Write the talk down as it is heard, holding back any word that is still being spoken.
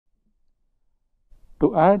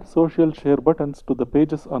To add social share buttons to the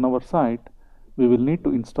pages on our site, we will need to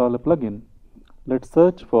install a plugin. Let's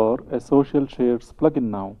search for a social shares plugin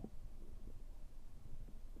now.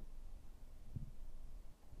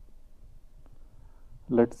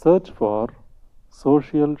 Let's search for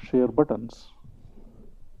social share buttons.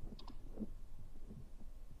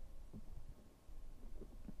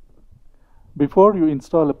 Before you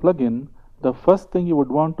install a plugin, the first thing you would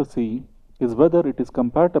want to see is whether it is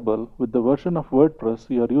compatible with the version of WordPress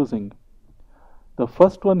you are using. The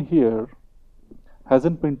first one here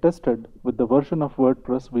hasn't been tested with the version of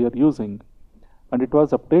WordPress we are using, and it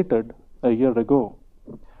was updated a year ago.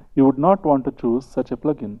 You would not want to choose such a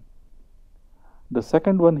plugin. The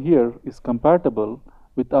second one here is compatible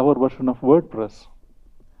with our version of WordPress.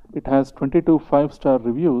 It has 22 5-star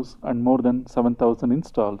reviews and more than 7,000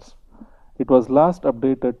 installs. It was last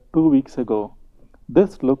updated 2 weeks ago.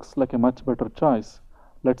 This looks like a much better choice.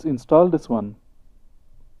 Let's install this one.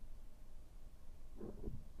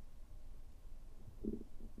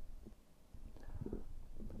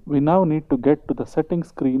 We now need to get to the settings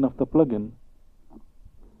screen of the plugin.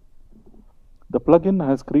 The plugin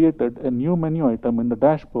has created a new menu item in the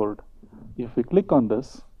dashboard. If we click on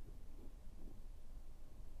this,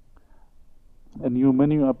 a new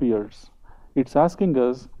menu appears. It's asking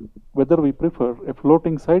us whether we prefer a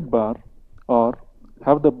floating sidebar or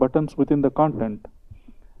have the buttons within the content.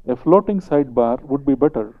 A floating sidebar would be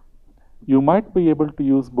better. You might be able to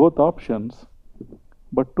use both options,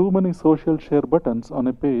 but too many social share buttons on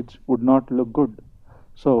a page would not look good.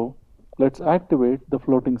 So let's activate the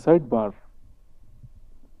floating sidebar.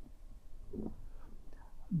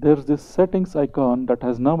 There's this settings icon that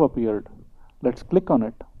has now appeared. Let's click on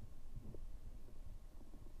it.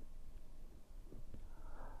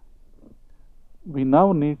 We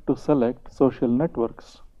now need to select social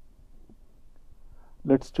networks.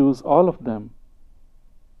 Let's choose all of them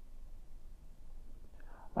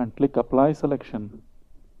and click Apply Selection.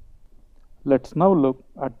 Let's now look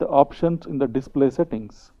at the options in the display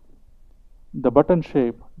settings. The button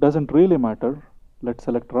shape doesn't really matter. Let's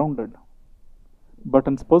select rounded.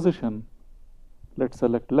 Button's position, let's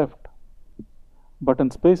select left. Button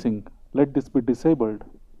spacing, let this be disabled.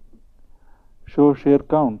 Show share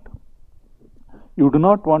count. You do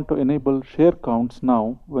not want to enable share counts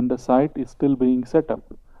now when the site is still being set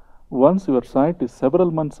up. Once your site is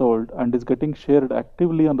several months old and is getting shared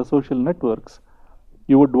actively on the social networks,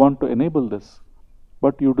 you would want to enable this.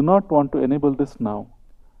 But you do not want to enable this now.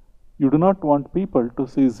 You do not want people to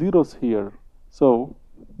see zeros here, so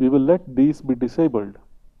we will let these be disabled.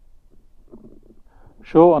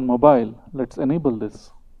 Show on mobile, let's enable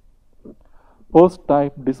this. Post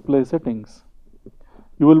type display settings.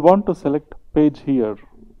 You will want to select page here.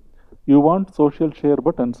 You want social share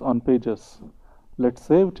buttons on pages. Let's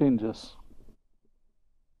save changes.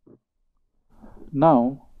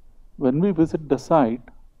 Now, when we visit the site,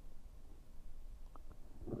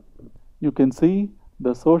 you can see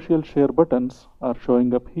the social share buttons are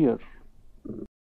showing up here.